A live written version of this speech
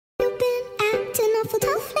feel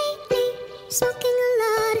tough lately, smoking a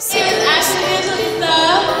lot of It is Ashley and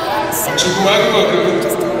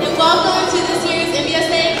welcome to this year's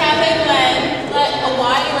MBSA Cafe Blend. Let a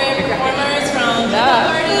wide array of performers from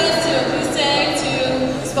artists to acoustic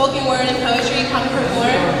to spoken word and poetry come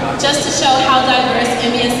perform just to show how diverse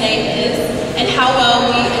MBSA is and how well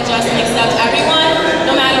we adjust and accept everyone,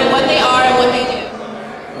 no matter what they are and what they do.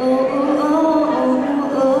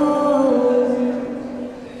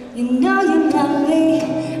 You know you love me,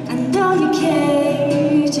 I know you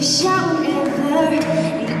care. Just shout whenever,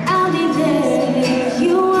 and I'll be there.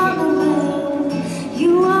 You are my love,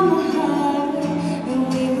 you are my heart, and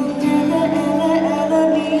we will never, ever, ever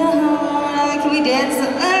be apart. Can we dance to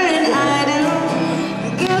an idol? A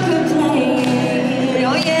girl could play it.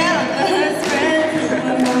 Oh yeah, best friends. I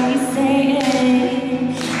know you say it.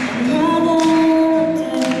 Another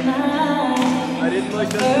tonight. I didn't like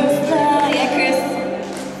that. First time, yeah, Chris.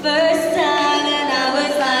 First time and I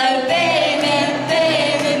was like, baby,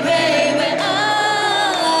 baby, baby,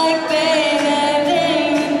 oh, like baby,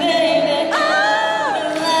 baby, baby,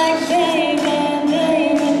 oh, like baby,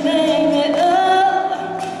 baby, baby,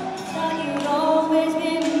 oh. Thought you'd always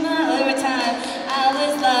be mine. Every time I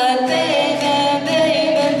was like, baby,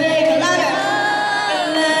 baby, baby, louder,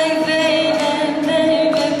 like baby,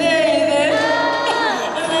 baby, baby,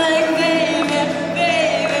 like baby,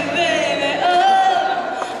 baby, baby, oh.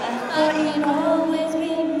 Thought you'd always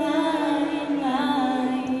be mine,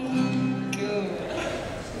 mine. Good.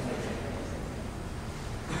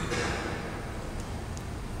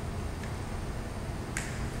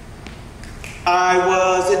 I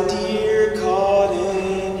was a deer caught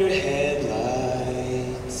in your headlights,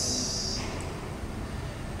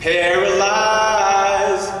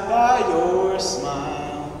 paralyzed by your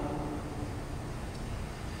smile.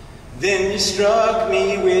 Then you struck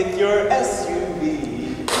me with your SUV,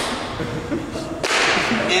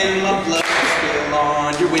 and my blood spilled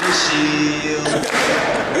on your windshield.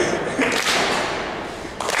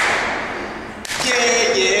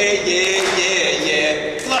 Yeah, yeah, yeah, yeah, yeah.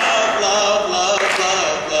 Love, love, love,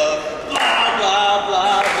 love, love. Blah, blah,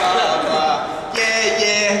 blah, blah, blah. Yeah,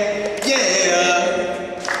 yeah,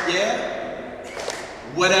 yeah. Yeah.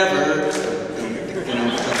 Whatever.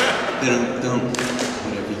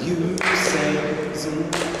 Whatever you say. Zoom,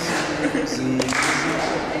 zoom, zoom, zoom.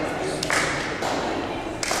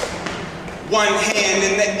 One hand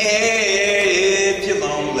in the air if you're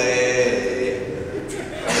lonely.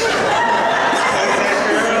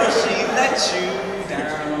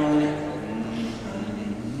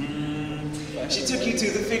 She took you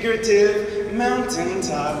to the figurative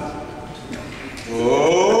mountaintop.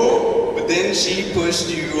 Oh, but then she pushed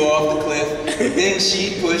you off the cliff. But then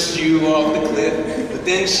she pushed you off the cliff. But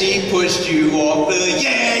then she pushed you off the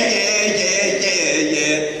yeah, yeah, yeah,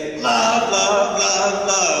 yeah, yeah. Love, love, love,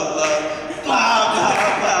 love, love. Blah, blah,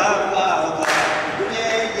 blah, blah, blah.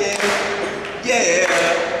 Yeah, yeah, yeah.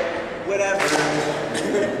 Whatever.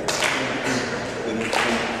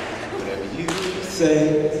 Whatever you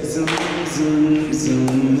say. Zoom, zoom,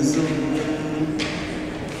 zoom, zoom.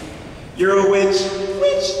 You're a witch,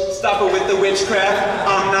 stop it with the witchcraft.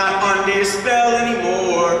 I'm not under your spell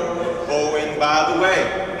anymore. Oh, and by the way,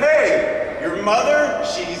 hey, your mother,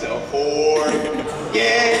 she's a whore.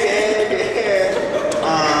 Yeah, yeah,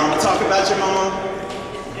 yeah. Talk about your mama.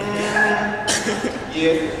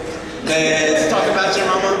 Yeah, let's talk about your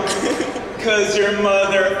mama. Cause your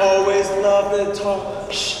mother always loved to talk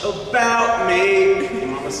about me. Your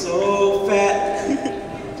mama's so fat.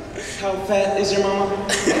 How fat is your mama?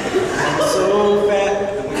 Mama's so fat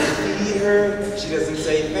that when you feed her, she doesn't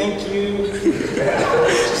say thank you.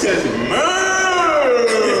 She says, moo!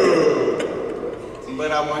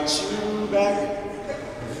 But I want you back.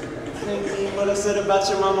 Think what I said about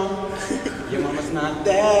your mama. Your mama's not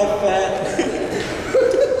that fat.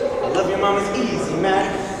 I love your mama's easy, Mac.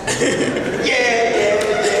 Yeah, yeah,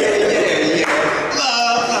 yeah, yeah, yeah.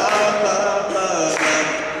 Love, love, love, love, love,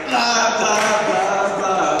 blah, blah, blah,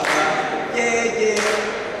 blah, blah. Yeah,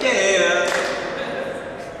 yeah, yeah.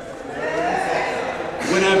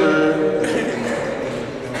 Whenever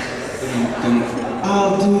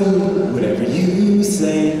I'll do whatever you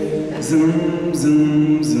say. Zoom,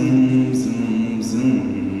 zoom, zoom, zoom,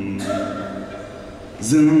 zoom,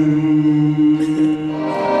 zoom.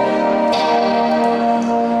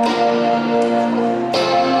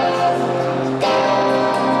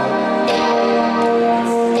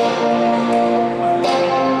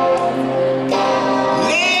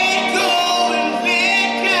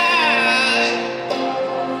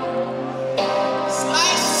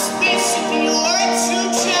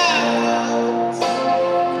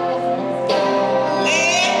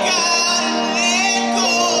 Let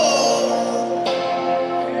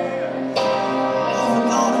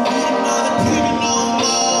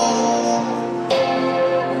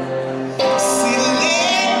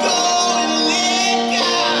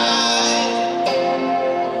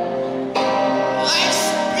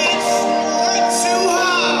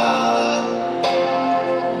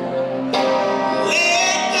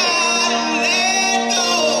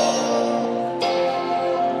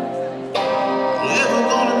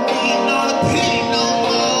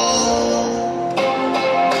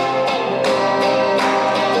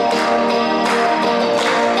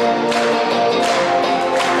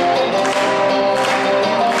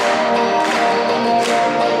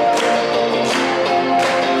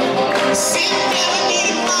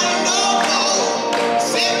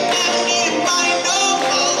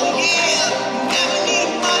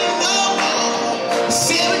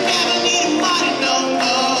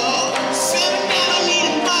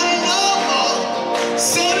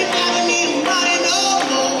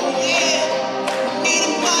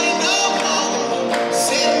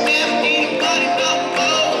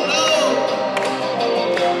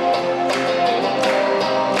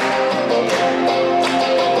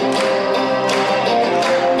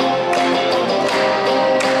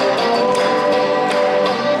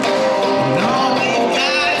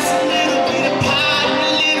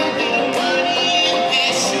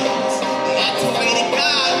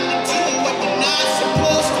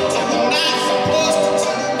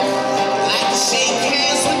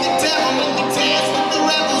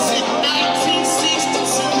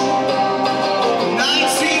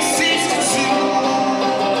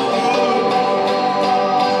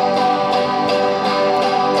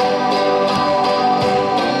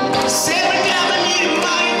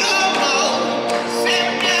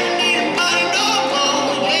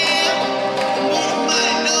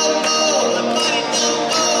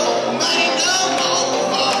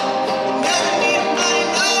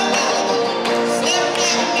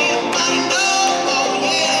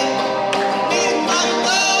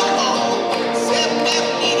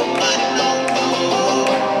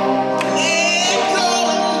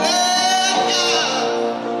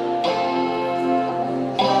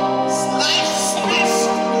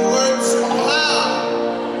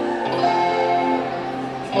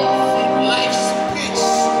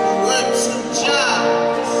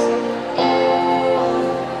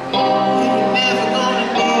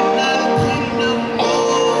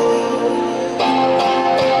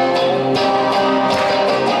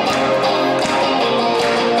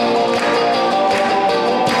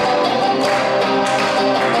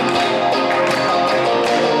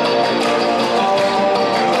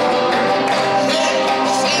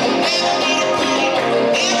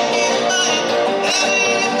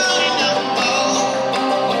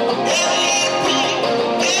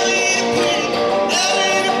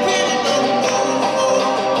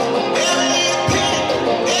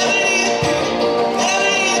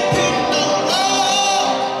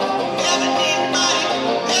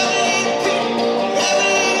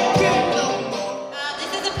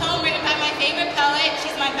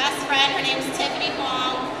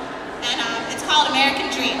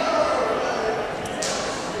American dream.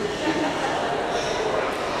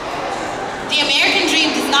 The American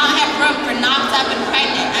dream does not have room for knocked up and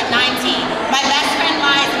pregnant at 19. My best friend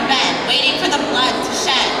lies in bed, waiting for the blood to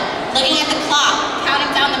shed, looking at the clock,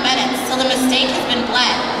 counting down the minutes till the mistake has been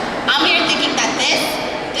bled. I'm here thinking that this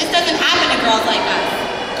doesn't happen to girls like us.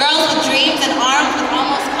 Girls with dreams and armed with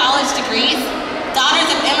almost college degrees,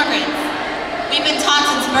 daughters of immigrants. We've been taught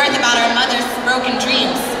since birth about our mother's broken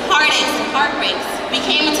dreams, heartaches and heartbreaks. We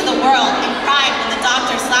came into the world and cried when the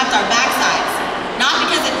doctor slapped our backsides. Not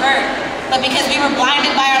because it hurt, but because we were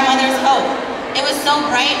blinded by our mother's hope. It was so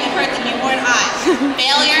bright it hurt the newborn eyes.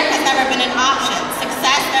 Failure has never been an option,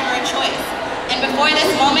 success never a choice. And before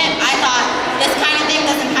this moment, I thought, this kind of thing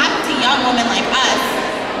doesn't happen to young women like us.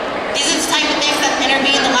 These are the type of things that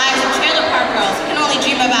intervene the lives of trailer park girls who can only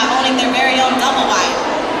dream about owning their very own double wide.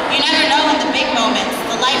 You never know in the big moments,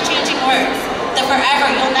 the life-changing words, the forever,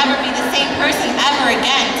 you'll never be the same person ever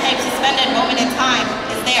again type suspended moment in time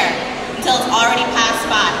is there until it's already passed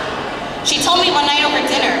by. She told me one night over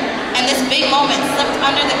dinner, and this big moment slipped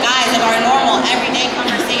under the guise of our normal, everyday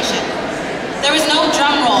conversation. There was no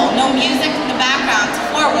drum roll, no music in the background to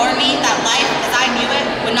forewarn me that life as I knew it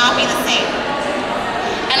would not be the same.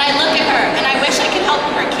 And I look at her, and I wish I could help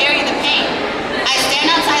her carry the pain. I stand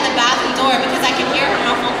outside the bathroom door because I could hear her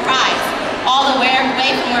muffled cries, all the way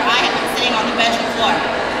from where I had been sitting on the bedroom floor.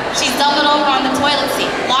 She's doubled over on the toilet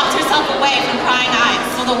seat, locked herself away from prying eyes,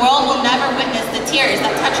 so the world will never witness the tears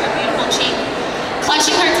that touch her beautiful cheek.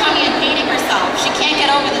 Clutching her tummy and hating herself, she can't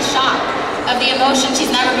get over the shock of the emotion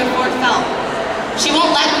she's never before felt. She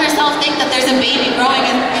won't let herself think that there's a baby growing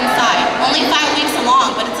inside. Only 5 weeks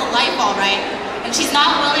along, but it's a life all right. And she's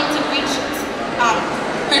not willing to reach,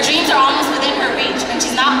 her dreams are almost within her reach, and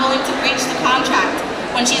she's not willing to breach the contract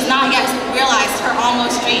when she has not yet realized her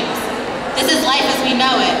almost dreams. This is life as we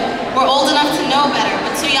know it. We're old enough to know better,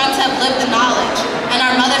 but too young to have lived the knowledge. And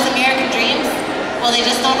our mother's American dreams, well, they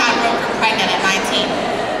just don't have room for pregnant at 19.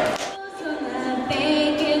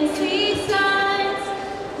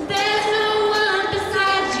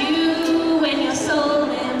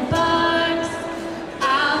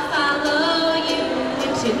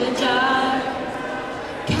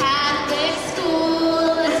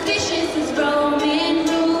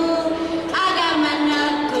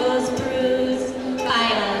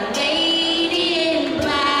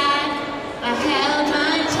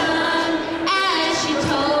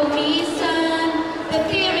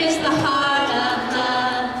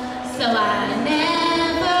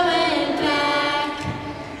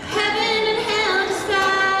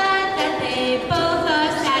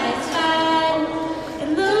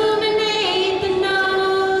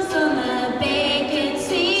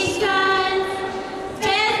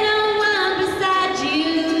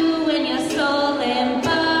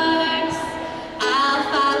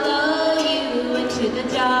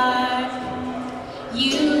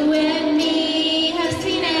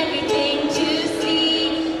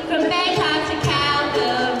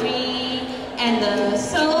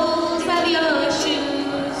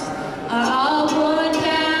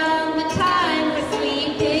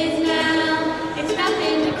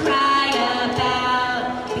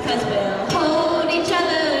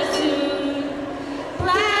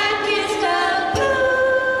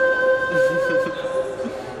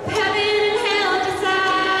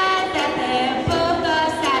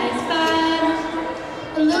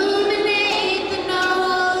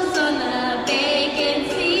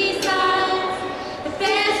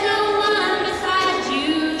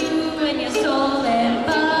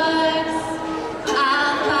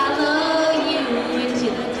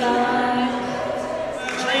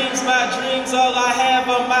 All I have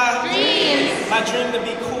are my dreams. My dream to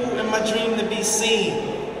be cool and my dream to be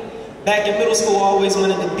seen. Back in middle school, I always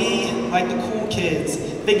wanted to be like the cool kids.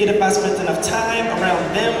 Figured if I spent enough time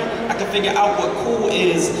around them, I could figure out what cool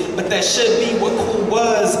is. But that should be what cool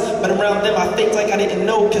was. But around them, I think like I didn't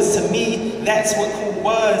know, because to me, that's what cool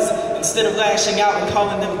was. Instead of lashing out and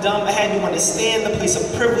calling them dumb, I had to understand the place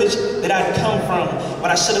of privilege that I'd come from.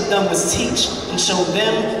 What I should have done was teach and show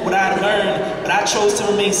them what I'd learned. But I chose to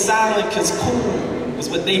remain silent because cool was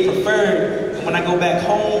what they preferred. And when I go back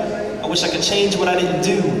home, I wish I could change what I didn't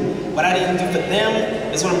do. What I didn't do for them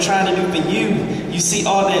is what I'm trying to do for you. You see,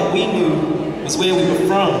 all that we knew was where we were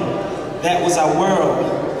from. That was our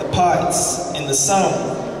world, the parts and the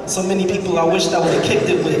sum. So many people I wished I would have kicked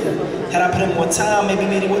it with. Had I put in more time, maybe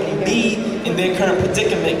they wouldn't be in their current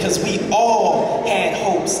predicament, because we all had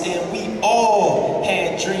hopes and we all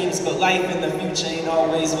had dreams, but life in the future ain't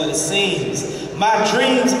always what it seems. My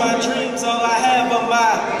dreams, all I have are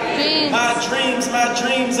my dreams. My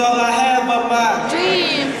dreams, all I have are my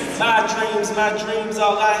dreams. My my dreams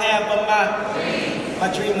all I have but my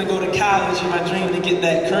dream to go to college and my dream to get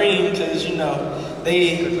that cream, cause you know,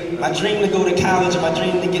 my dream to go to college and my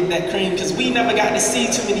dream to get that cream, cause we never got to see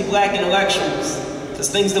too many black intellectuals, cause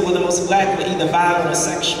things that were the most black were either violent or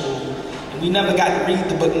sexual. And we never got to read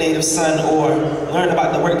the book Native Son or learn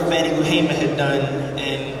about the work Fannie Lou Hamer had done.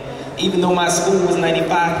 And even though my school was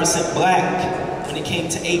 95% black, when it came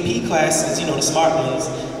to AP classes, you know, the smart ones,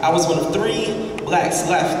 I was one of 3 blacks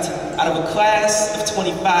left out of a class of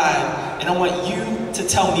 25, and I want you to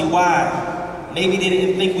tell me why. Maybe they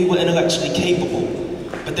didn't think we were intellectually capable,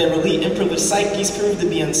 but their elite and privileged psyches proved to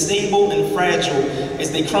be unstable and fragile as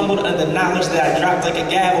they crumbled under knowledge that I dropped like a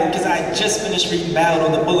gavel, because I had just finished reading Ballad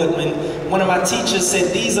on the Bullet when one of my teachers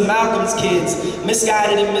said, these are Malcolm's kids,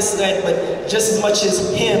 misguided and misled, but just as much as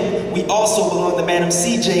him, we also belong to Madam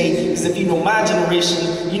CJ, because if you know my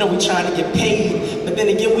generation, you know we trying to get paid, but then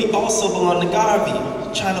again, we also belong to Garvey,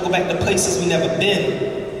 trying to go back to places we never been.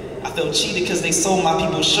 I felt cheated because they sold my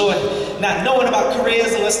people short, not knowing about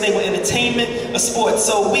careers unless they were entertainment or sports.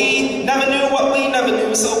 So we never knew what we never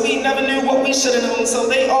knew, so we never knew what we should have known, so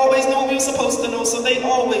they always knew what we were supposed to know, so they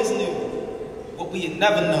always knew what we had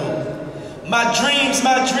never known. My dreams,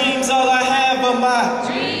 all I have are my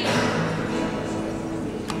dreams.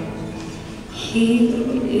 He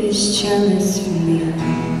is jealous for me.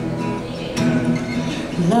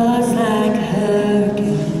 Love's like a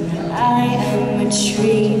hurricane. I am a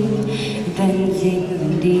tree bending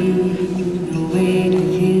beneath the weight of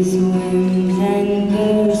his winds and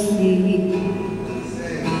mercy.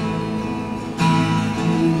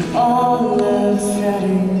 And all of a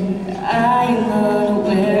sudden, I am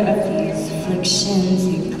unaware of these afflictions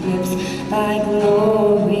eclipsed by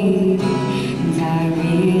glory. And I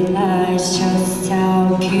realize just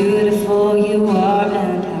how beautiful you are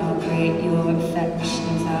and how great your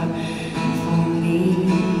affections are for me.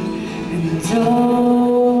 And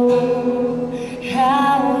oh,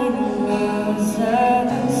 how he loves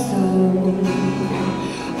us so.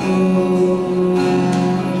 Oh,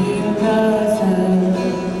 how he loves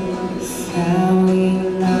us, how he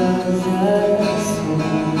loves us so.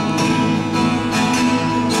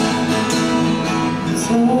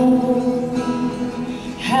 So,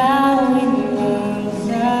 how he loves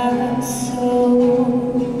us so.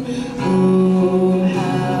 Oh,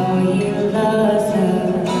 how he loves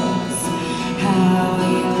us, how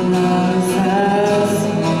he loves us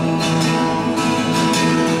so.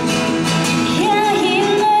 Yeah, he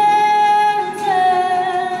loves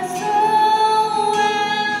us so.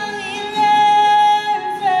 How he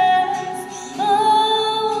loves us. Oh,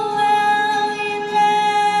 how he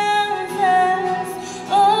loves us.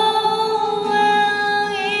 Oh, how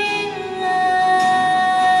he loves.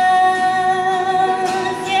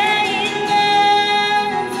 Yeah, he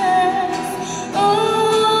loves us. Oh,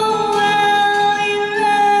 how he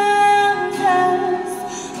loves us.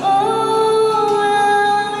 Oh,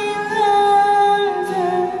 how he loves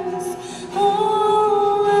us.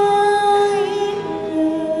 Oh, how he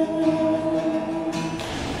loves.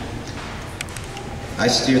 I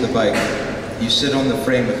steer the bike. You sit on the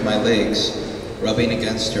frame with my legs, rubbing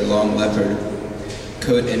against your long leopard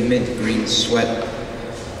coat and mint green sweat.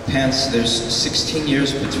 Pants, there's 16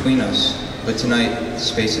 years between us, but tonight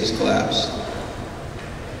space has collapsed.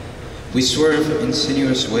 We swerve in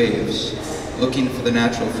sinuous waves, looking for the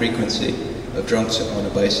natural frequency of drunks on a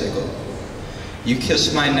bicycle. You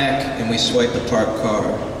kiss my neck and we swipe a parked car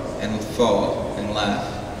and fall and laugh.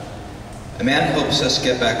 A man helps us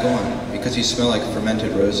get back on because you smell like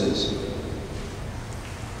fermented roses.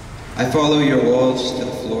 I follow your walls to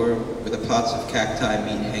the floor where the pots of cacti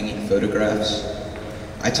meet hanging photographs.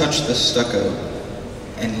 I touch the stucco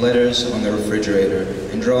and letters on the refrigerator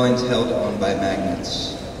and drawings held on by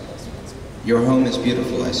magnets. Your home is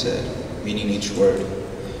beautiful, I said, meaning each word,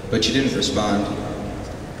 but you didn't respond.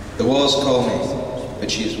 The walls call me, but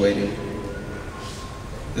she is waiting.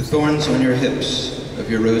 The thorns on your hips of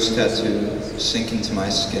your rose tattoo sink into my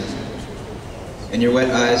skin, and your wet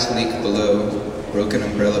eyes leak below broken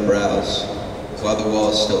umbrella brows, while the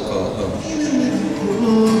walls still call home.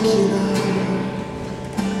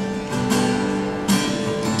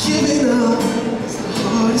 Giving up is the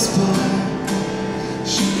hardest part.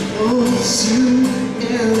 She owes you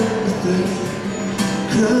everything,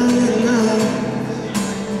 crying out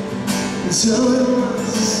until it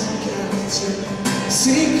was got to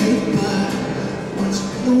say goodbye. Once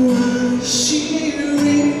in a while she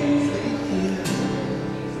really here.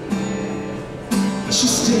 She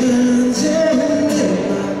stands